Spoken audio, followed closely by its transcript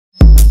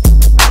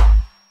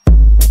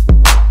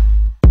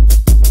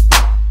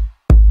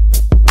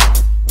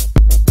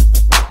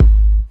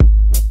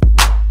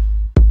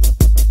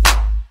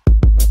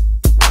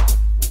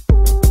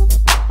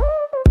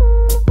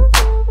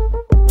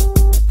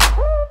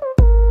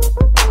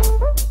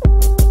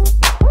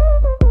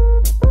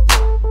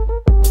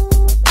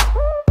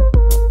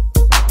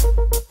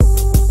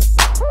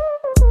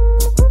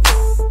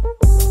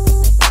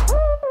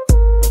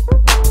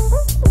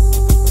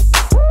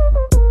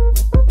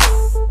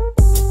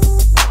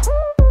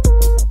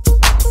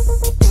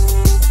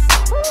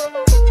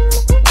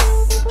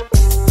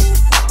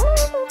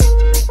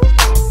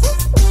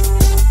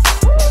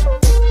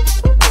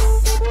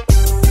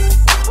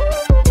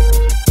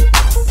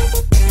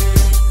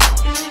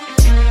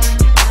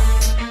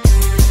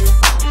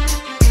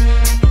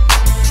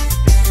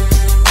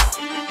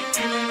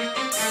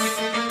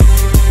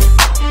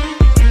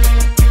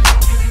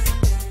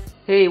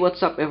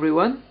what's up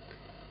everyone?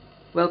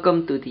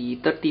 Welcome to the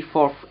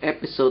 34th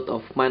episode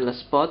of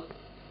Mindless Spot.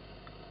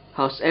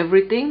 How's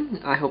everything?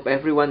 I hope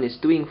everyone is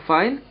doing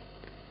fine.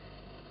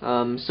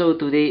 So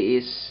today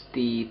is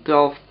the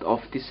 12th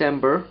of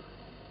December.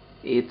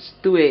 It's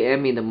 2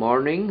 a.m. in the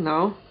morning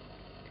now.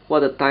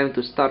 What a time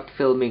to start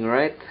filming,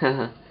 right?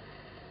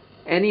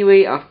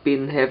 Anyway, I've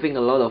been having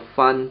a lot of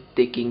fun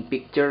taking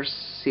pictures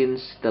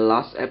since the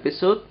last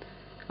episode.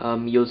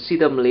 You'll see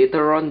them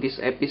later on this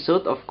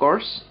episode, of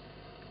course.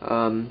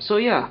 So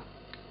yeah,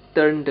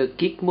 turn the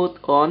geek mode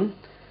on,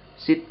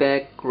 sit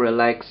back,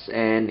 relax,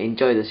 and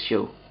enjoy the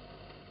show.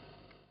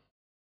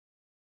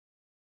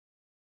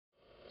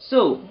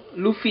 So,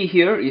 Luffy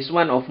here is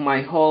one of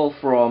my haul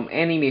from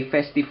Anime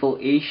Festival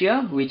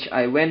Asia, which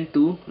I went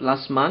to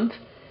last month.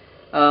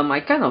 I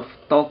kind of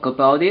talked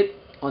about it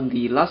on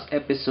the last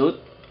episode.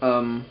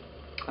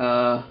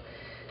 I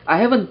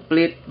haven't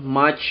played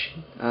much,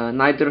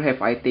 neither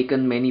have I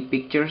taken many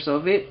pictures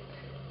of it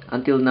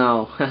until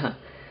now.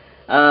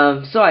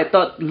 So I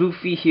thought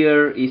Luffy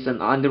here is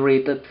an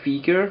underrated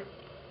figure.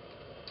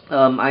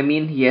 I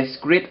mean, he has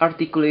great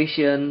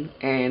articulation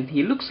and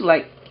he looks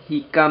like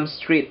he comes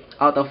straight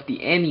out of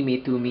the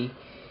anime to me.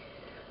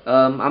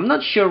 I'm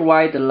not sure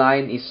why the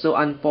line is so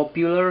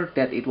unpopular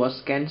that it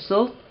was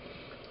cancelled.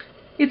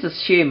 It's a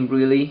shame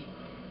really,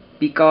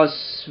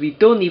 because we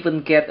don't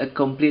even get a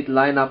complete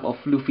lineup of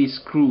Luffy's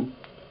crew.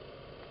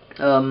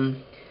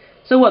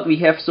 So what we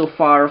have so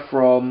far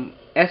from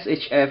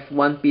SHF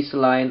One Piece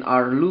line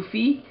are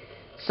Luffy,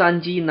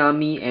 Sanji,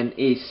 Nami, and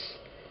Ace.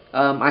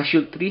 I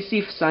should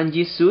receive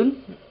Sanji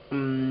soon.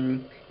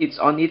 It's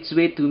on its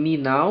way to me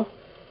now.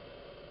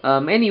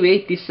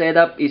 Anyway, this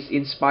setup is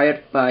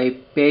inspired by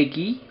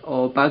Baggy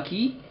or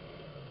Buggy,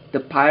 the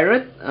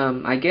pirate,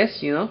 I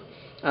guess, you know.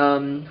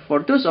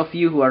 For those of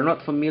you who are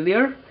not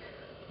familiar,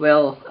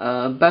 well,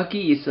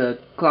 Buggy is a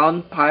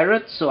clown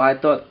pirate, so I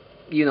thought,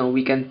 you know,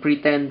 we can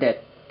pretend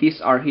that these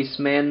are his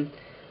men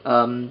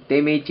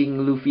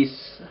damaging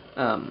Luffy's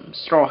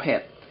straw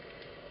hat.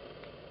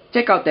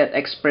 Check out that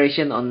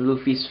expression on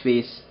Luffy's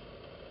face.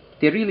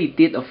 They really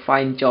did a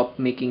fine job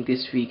making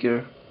this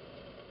figure.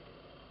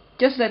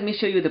 Just let me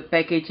show you the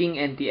packaging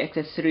and the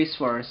accessories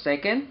for a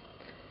second.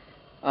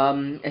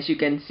 As you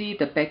can see,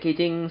 the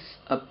packaging's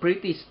a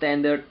pretty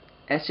standard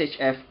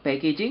SHF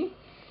packaging.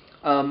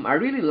 I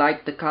really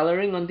like the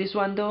coloring on this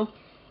one though.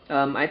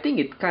 I think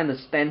it kinda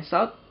stands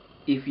out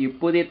if you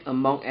put it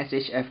among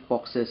SHF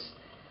boxes.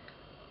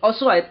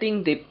 Also, I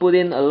think they put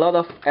in a lot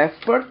of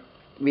effort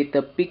with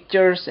the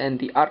pictures and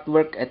the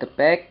artwork at the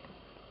back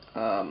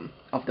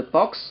of the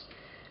box.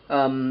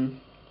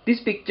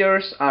 These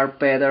pictures are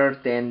better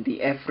than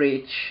the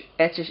average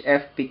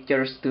SHF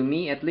pictures to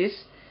me, at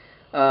least.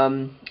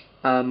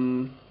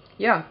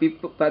 Yeah,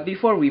 but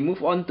before we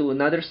move on to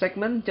another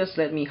segment, just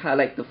let me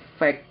highlight the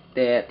fact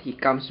that he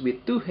comes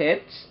with two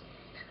heads.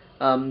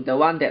 The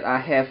one that I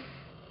have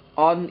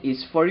on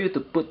is for you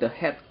to put the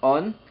head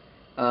on.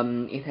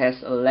 It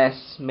has a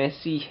less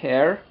messy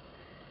hair.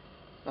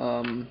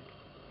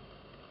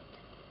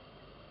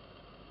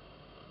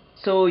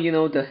 So you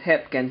know the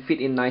head can fit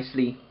in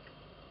nicely.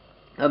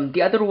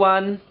 The other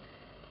one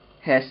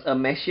has a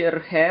measure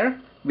hair,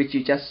 which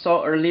you just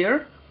saw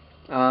earlier.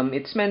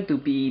 It's meant to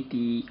be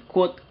the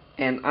quote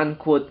and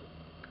unquote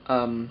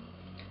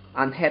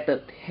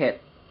unheaded head.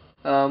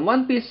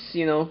 One Piece,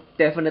 you know,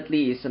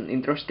 definitely is an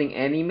interesting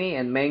anime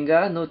and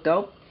manga, no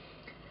doubt.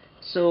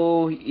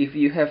 So if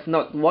you have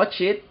not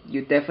watched it,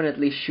 you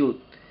definitely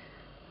should.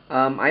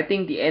 I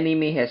think the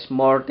anime has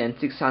more than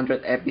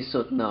 600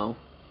 episodes now.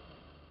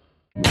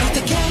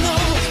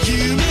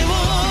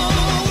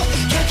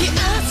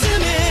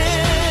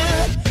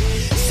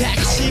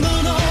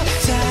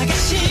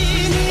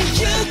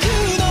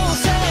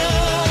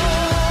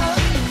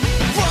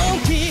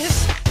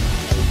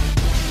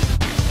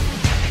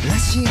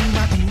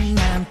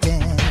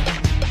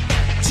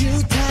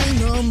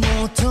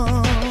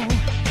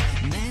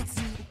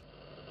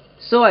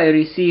 So I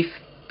received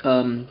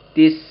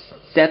this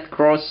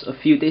Z-Cross a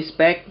few days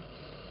back.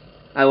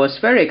 I was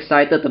very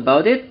excited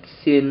about it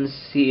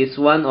since he is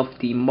one of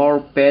the more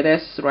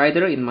badass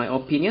rider in my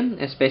opinion,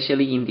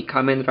 especially in the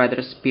Kamen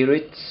Rider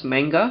Spirits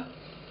manga.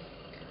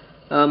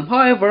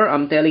 However,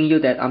 I'm telling you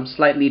that I'm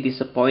slightly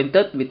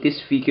disappointed with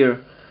this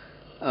figure.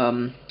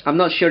 I'm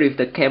not sure if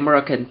the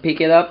camera can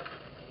pick it up,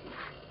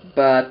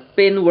 but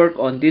paintwork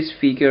on this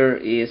figure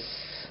is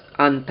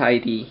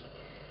untidy.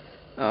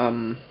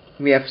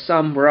 We have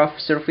some rough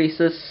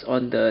surfaces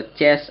on the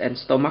chest and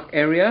stomach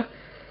area.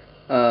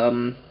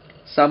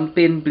 Some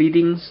paint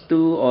bleedings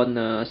too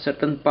on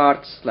certain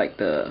parts like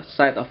the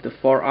side of the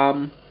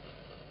forearm.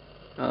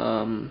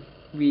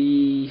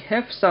 We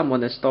have some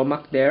on the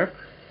stomach there.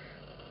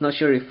 Not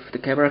sure if the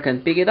camera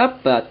can pick it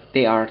up, but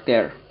they are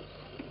there.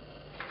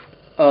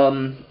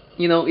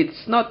 You know,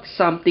 it's not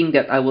something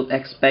that I would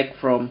expect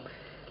from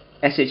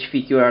SH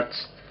Figure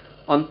Arts.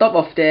 On top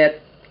of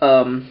that,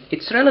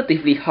 it's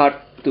relatively hard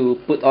to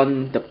put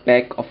on the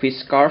back of his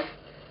scarf,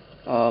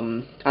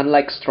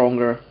 unlike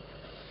Stronger.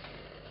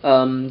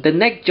 The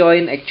neck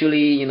joint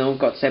actually,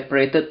 got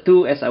separated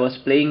too as I was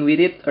playing with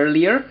it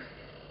earlier,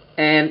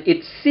 and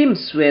it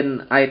seems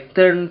when I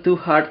turn too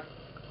hard,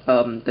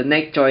 the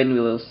neck joint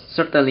will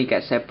certainly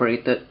get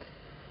separated.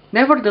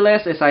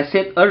 Nevertheless, as I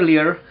said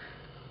earlier,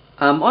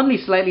 I'm only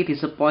slightly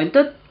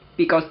disappointed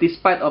because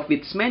despite of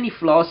its many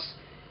flaws,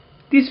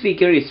 this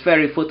figure is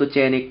very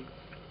photogenic.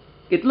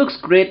 It looks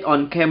great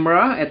on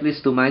camera, at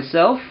least to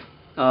myself.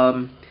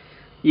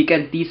 You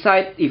can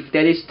decide if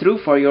that is true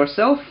for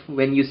yourself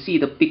when you see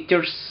the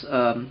pictures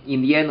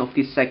in the end of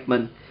this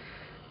segment.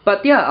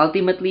 But yeah,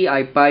 ultimately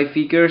I buy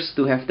figures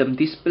to have them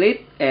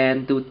displayed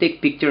and to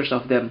take pictures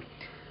of them.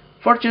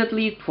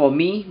 Fortunately for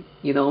me,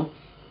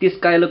 this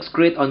guy looks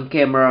great on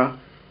camera,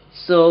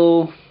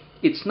 so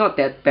it's not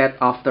that bad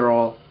after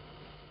all.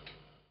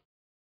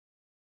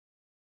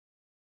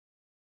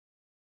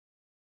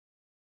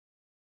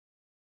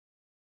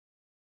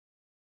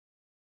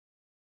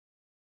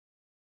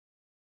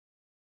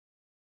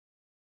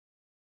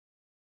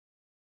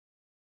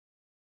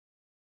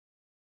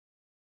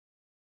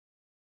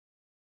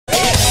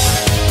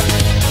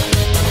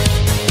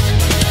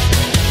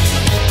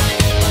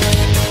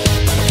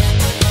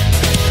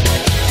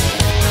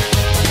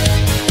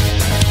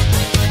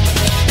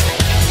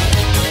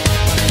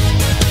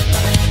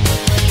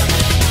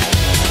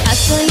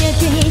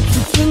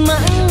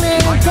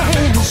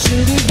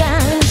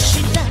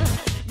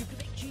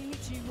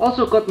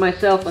 Also got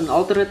myself an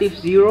alternative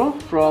Zero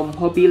from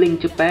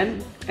Hobbylink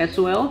Japan as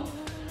well.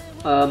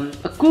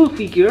 A cool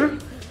figure.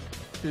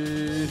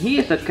 He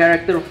is a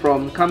character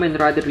from Kamen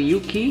Rider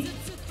Ryuki,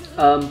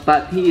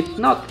 but he is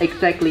not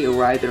exactly a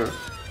rider.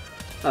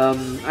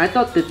 I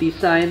thought the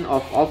design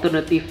of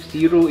alternative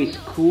Zero is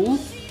cool.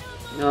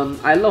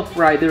 I love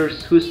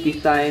riders whose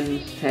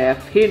designs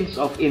have hints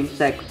of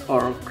insects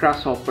or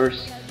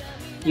grasshoppers.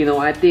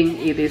 I think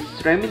it is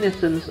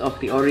reminiscent of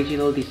the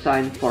original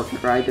design for the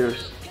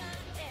riders.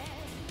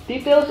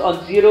 Details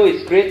on Zero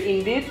is great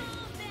indeed.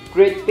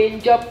 Great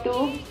paint job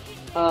too.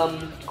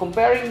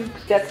 Comparing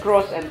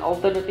Z-Cross and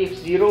alternative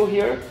Zero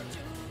here,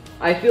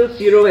 I feel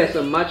Zero has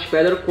a much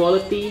better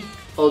quality,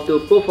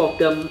 although both of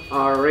them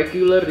are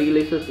regular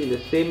releases in the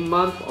same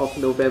month of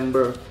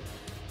November.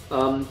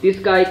 This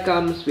guy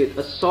comes with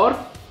a sword,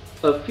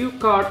 a few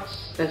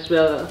cards, as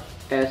well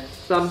as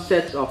some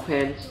sets of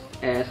hands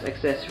as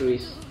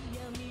accessories.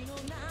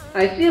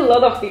 I see a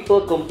lot of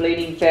people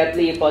complaining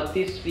badly about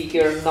this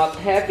figure not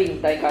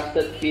having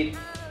die-casted feet.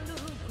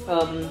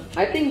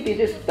 I think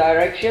this is the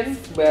direction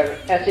where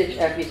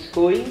SHF is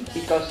going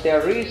because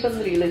their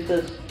recent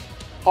releases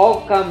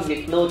all come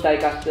with no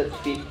die-casted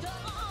feet.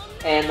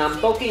 And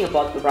I'm talking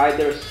about the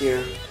riders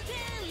here.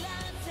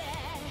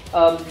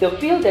 The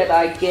feel that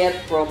I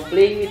get from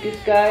playing with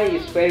this guy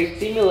is very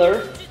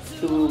similar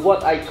to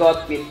what I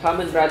got with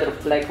Kamen Rider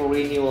Black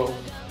Renewal.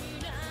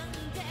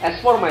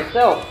 As for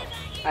myself,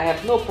 I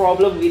have no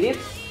problem with it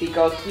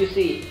because you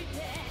see,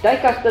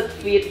 die-casted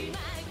feet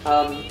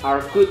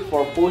are good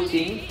for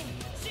posing,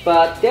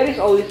 but there is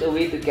always a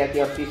way to get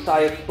your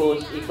desired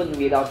pose even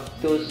without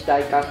those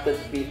die-casted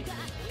feet.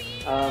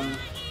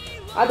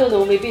 I don't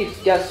know, maybe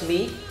it's just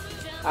me.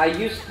 I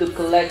used to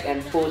collect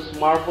and pose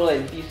Marvel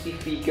and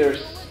DC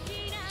figures,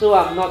 so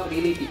I'm not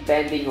really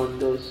depending on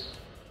those.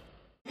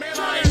 Man,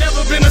 I ain't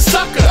never been a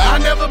sucker, I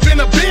never been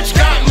a bitch.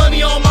 Got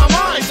money on my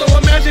mind, so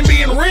imagine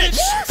being rich.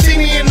 See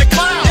me in the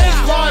clouds,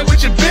 flying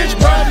with your bitch,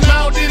 bro.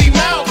 Mouth diddy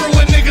mouth,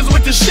 crewing niggas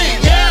with the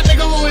shit. Yeah,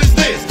 nigga, who is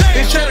this?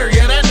 It's Cheddar,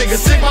 yeah, that nigga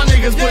sick. My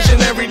niggas pushing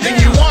everything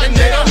you want, and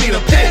they don't need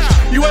a pitch.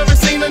 You ever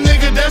seen a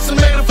nigga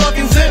decimate a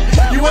fucking zip?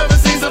 You ever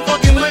seen some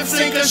fucking lip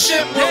sync a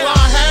ship? Well,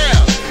 I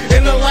have.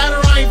 In the latter,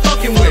 I ain't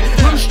fucking with.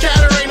 Loose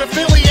chatter ain't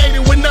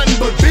affiliated with nothing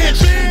but bitch.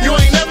 You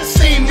ain't never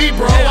seen me,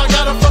 bro. I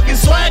got a fucking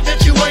swag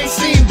that you ain't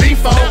seen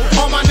before.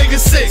 All my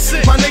niggas sick,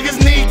 my niggas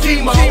need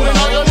chemo, and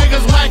all your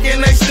niggas whacking,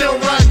 they still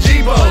rock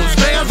G-Bos.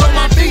 Bands on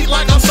my feet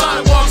like I'm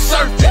sidewalk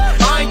surfing.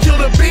 I ain't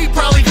killed a beat,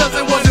 probably cause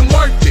it wasn't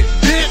worth it,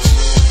 bitch.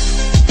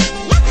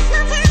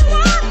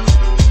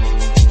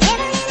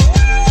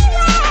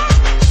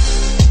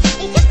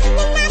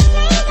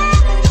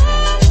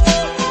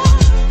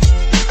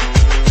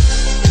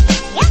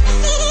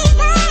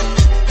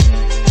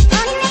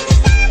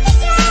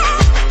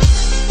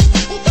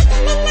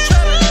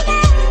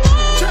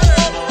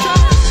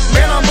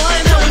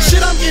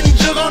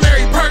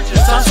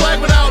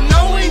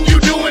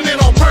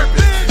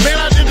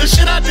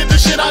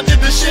 I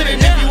did the shit,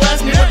 and if you ask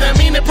me what that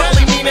mean, it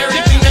probably mean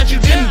everything that you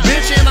didn't,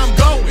 bitch. And I'm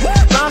going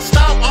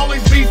non-stop,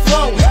 always be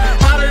flowing,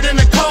 hotter than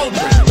the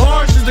cauldron.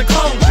 Bars is the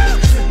coldest.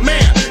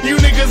 Man, you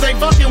niggas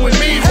ain't fucking with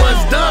me. Was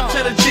dubbed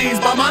cheddar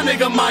cheese by my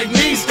nigga Mike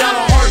Niece. Got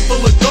a heart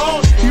full of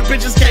gold, you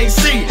bitches can't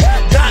see.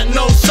 Got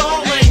no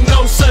soul, ain't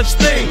no such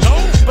thing.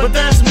 But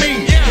that's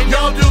me, and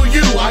y'all do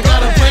you. I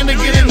got a plan to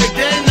get in the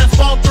game that's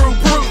fall through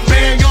proof.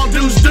 Man, y'all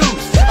deuce.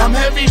 I'm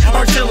heavy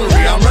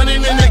artillery, I'm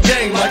running in the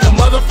game like a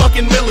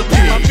motherfucking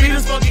millipede. My feet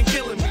is fucking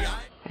killing me.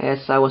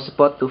 As I was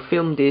about to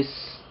film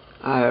this,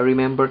 I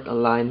remembered a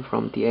line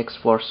from the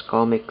X-Force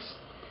comics.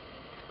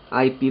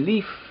 I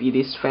believe it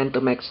is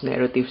Phantom X's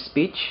narrative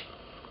speech.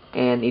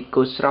 and it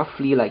goes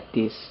roughly like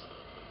this.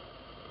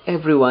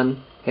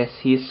 Everyone has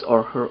his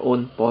or her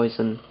own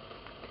poison.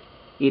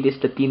 It is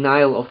the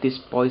denial of this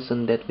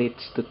poison that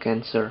leads to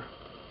cancer.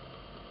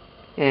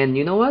 And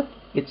you know what?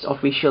 It's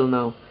official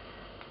now.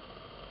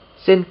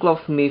 St.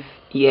 Cloth Myth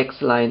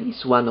EX line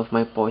is one of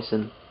my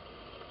poison.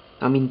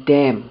 I mean,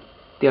 damn,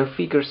 their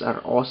figures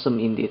are awesome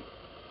indeed.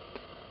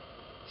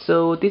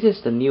 So this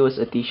is the newest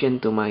addition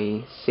to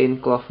my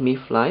St. Cloth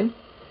Myth line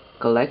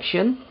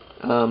collection.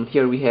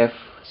 Here we have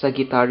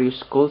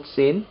Sagittarius Gold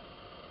Saint.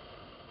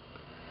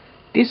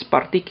 This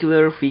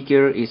particular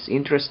figure is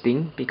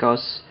interesting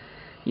because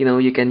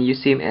you can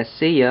use him as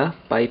Seiya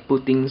by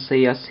putting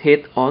Seiya's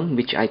head on,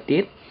 which I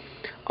did,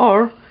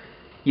 or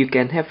you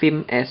can have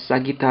him as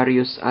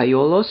Sagittarius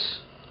Aiolos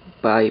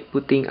by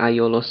putting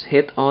Aiolos'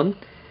 head on,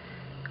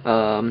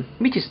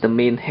 which is the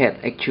main head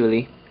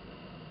actually.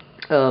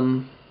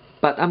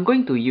 But I'm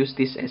going to use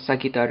this as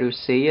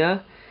Sagittarius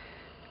Seiya,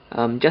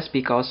 just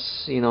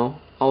because,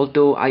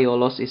 although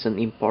Aiolos is an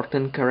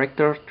important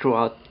character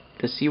throughout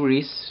the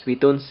series, we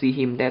don't see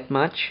him that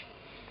much.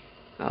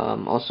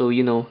 Also,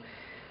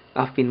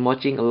 I've been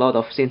watching a lot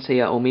of Saint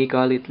Seiya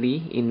Omega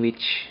lately, in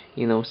which,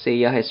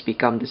 Seiya has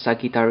become the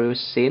Sagittarius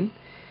Saint.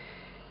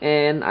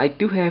 And I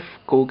do have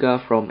Koga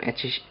from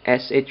SH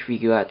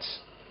Figuarts.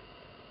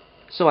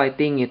 So I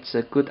think it's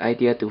a good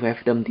idea to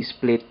have them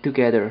displayed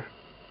together.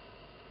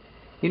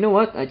 You know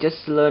what? I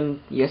just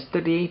learned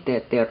yesterday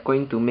that they are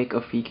going to make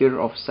a figure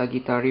of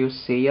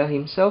Sagittarius Seiya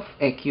himself,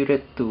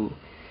 accurate to,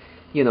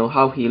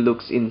 how he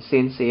looks in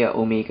Saint Seiya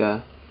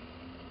Omega.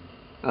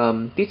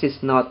 This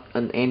is not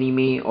an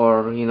anime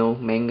or,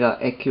 manga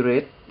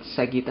accurate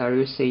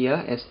Sagittarius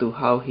Seiya as to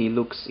how he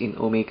looks in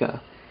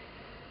Omega.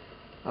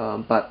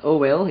 But oh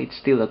well, it's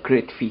still a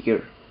great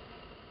figure.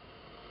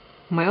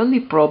 My only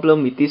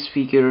problem with this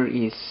figure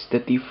is the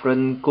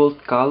different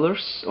gold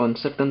colors on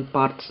certain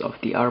parts of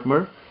the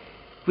armor,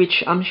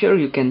 which I'm sure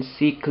you can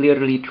see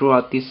clearly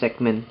throughout this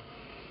segment.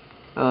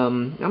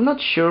 I'm not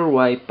sure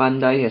why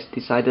Bandai has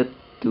decided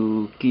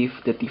to give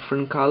the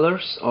different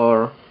colors,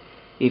 or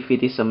if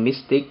it is a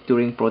mistake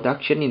during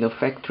production in the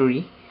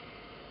factory.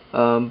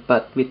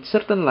 But with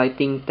certain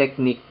lighting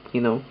technique,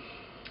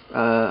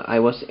 I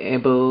was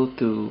able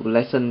to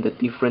lessen the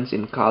difference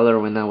in color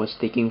when I was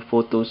taking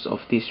photos of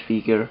this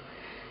figure,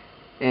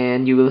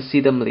 and you will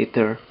see them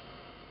later.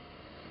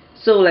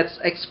 So let's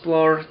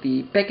explore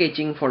the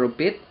packaging for a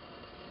bit.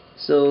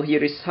 So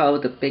here is how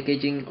the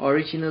packaging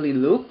originally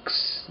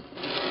looks.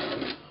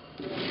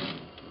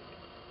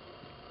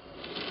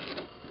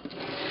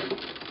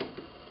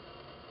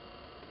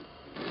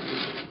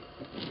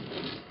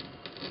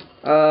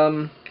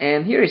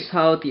 And here is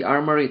how the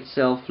armor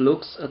itself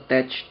looks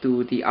attached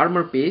to the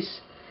armor piece,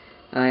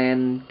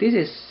 and this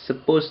is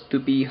supposed to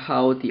be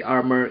how the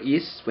armor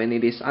is when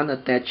it is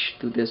unattached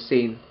to the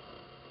Saint.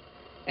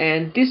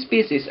 And this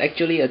piece is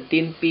actually a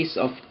thin piece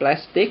of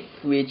plastic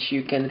which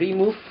you can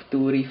remove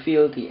to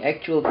reveal the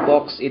actual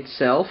box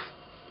itself.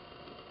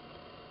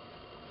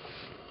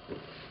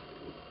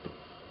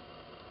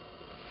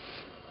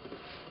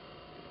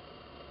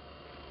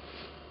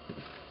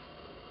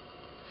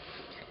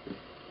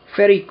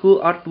 Very cool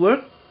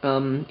artwork.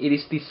 It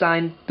is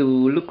designed to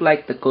look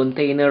like the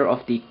container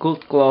of the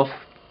gold cloth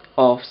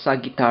of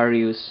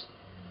Sagittarius.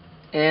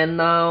 And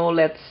now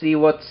let's see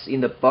what's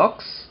in the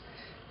box.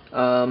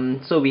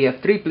 So we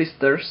have 3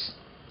 blisters,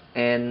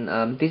 and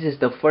this is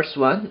the first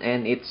one,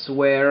 and it's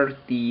where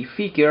the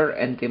figure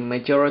and the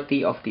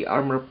majority of the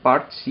armor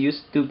parts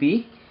used to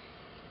be.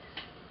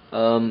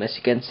 As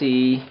you can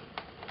see,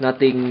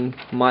 nothing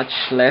much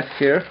left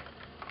here.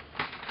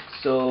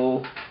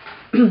 So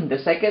the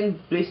second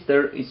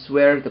blister is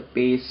where the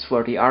base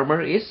for the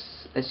armor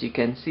is. As you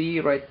can see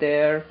right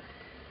there,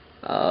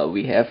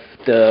 we have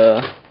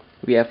the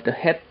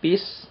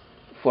headpiece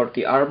for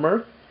the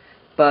armor,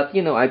 but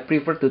I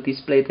prefer to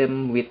display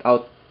them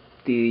without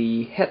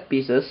the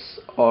headpieces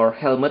or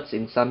helmets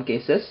in some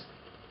cases.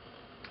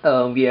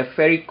 We have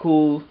very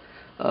cool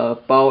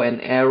bow and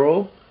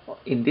arrow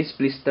in this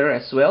blister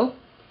as well,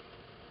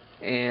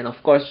 and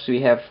of course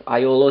we have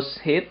Aiolos'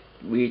 head,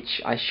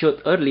 which I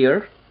showed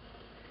earlier.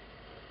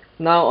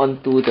 Now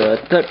on to the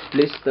third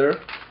blister.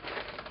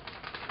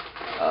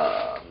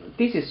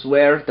 This is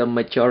where the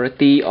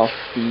majority of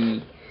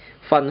the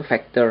fun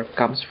factor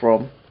comes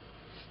from.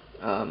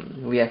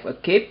 We have a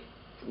cape,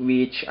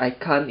 which I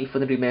can't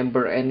even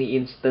remember any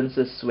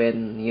instances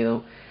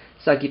when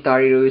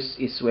Sagittarius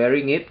is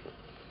wearing it.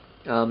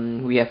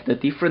 We have the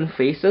different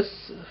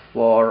faces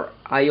for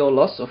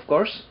Aiolos, of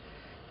course,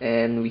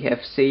 and we have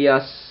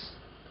Seiya's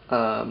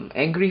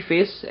angry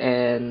face,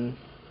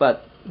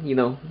 but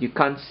you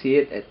can't see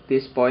it at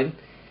this point.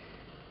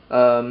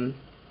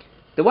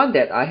 The one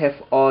that I have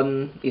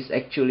on is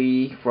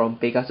actually from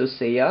Pegasus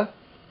Seiya.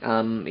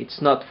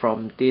 It's not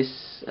from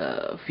this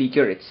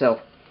figure itself.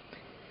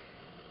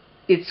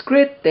 It's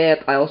great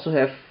that I also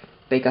have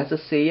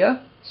Pegasus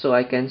Seiya, so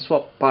I can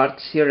swap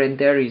parts here and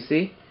there, you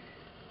see.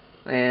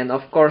 And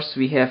of course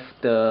we have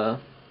the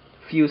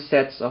few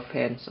sets of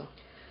hands.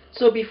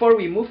 So before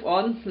we move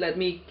on, let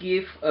me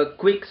give a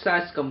quick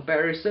size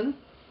comparison.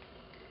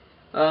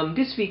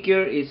 This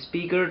figure is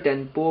bigger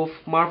than both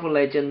Marvel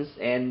Legends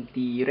and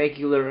the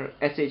regular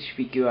SH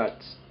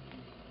Figuarts.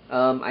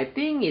 I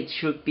think it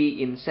should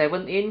be in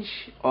 7"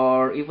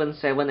 or even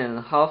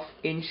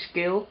 7.5"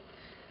 scale.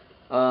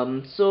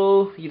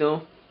 So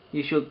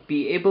you should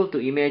be able to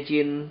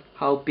imagine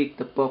how big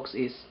the box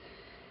is.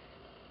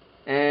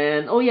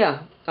 And oh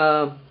yeah,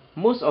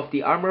 most of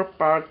the armor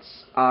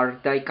parts are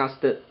die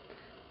casted.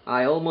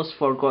 I almost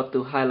forgot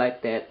to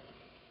highlight that.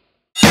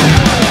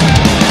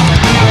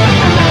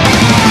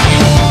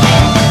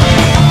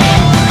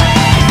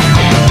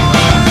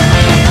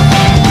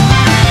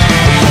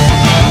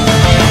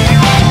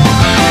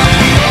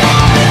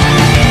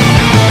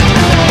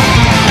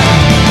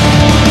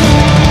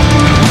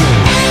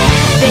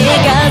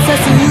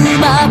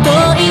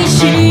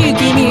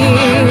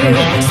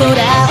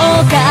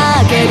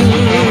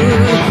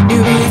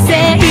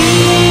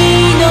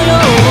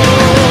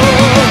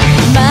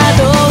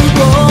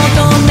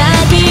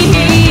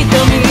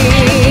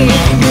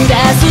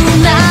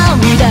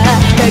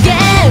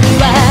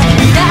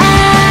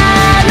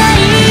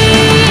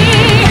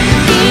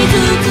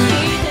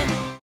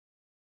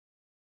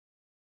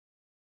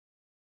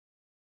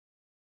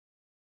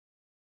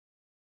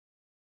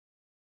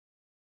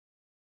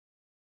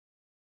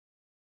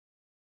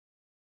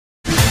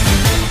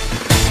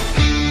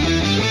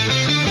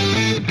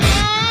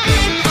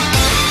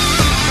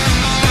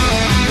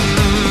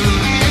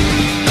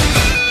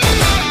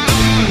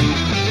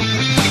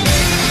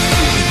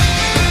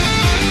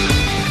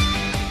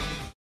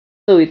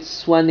 So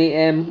it's 1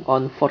 AM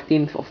on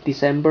 14th of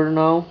December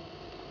now.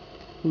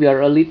 We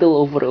are a little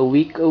over a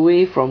week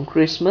away from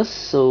Christmas,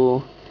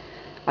 so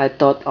I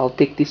thought I'll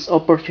take this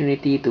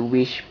opportunity to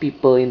wish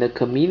people in the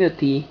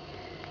community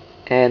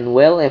and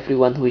well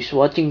everyone who is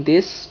watching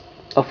this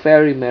a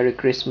very Merry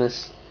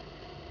Christmas.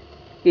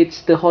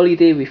 It's the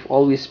holiday we've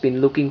always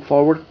been looking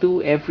forward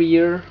to every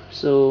year,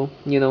 so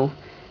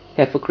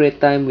have a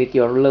great time with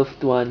your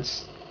loved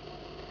ones.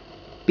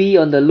 Be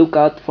on the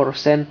lookout for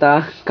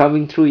Santa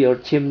coming through your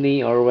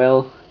chimney, or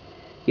well,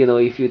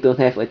 if you don't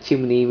have a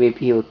chimney,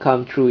 maybe he'll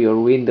come through your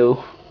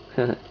window.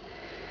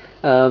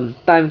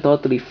 Time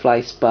totally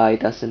flies by,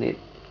 doesn't it?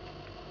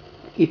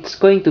 It's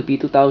going to be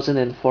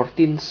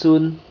 2014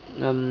 soon.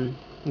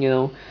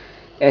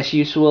 As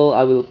usual,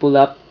 I will put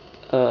up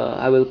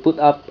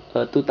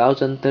a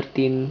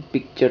 2013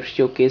 picture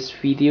showcase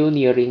video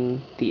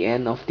nearing the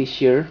end of this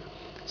year,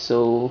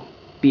 so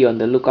be on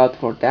the lookout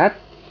for that.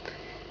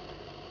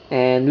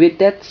 And with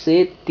that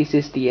said, this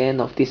is the end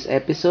of this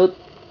episode.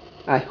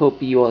 I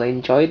hope you all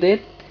enjoyed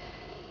it.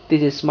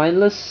 This is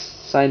Mindless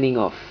signing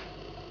off.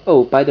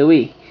 Oh, by the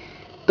way,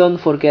 don't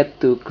forget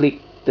to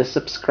click the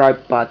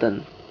subscribe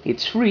button.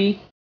 It's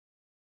free.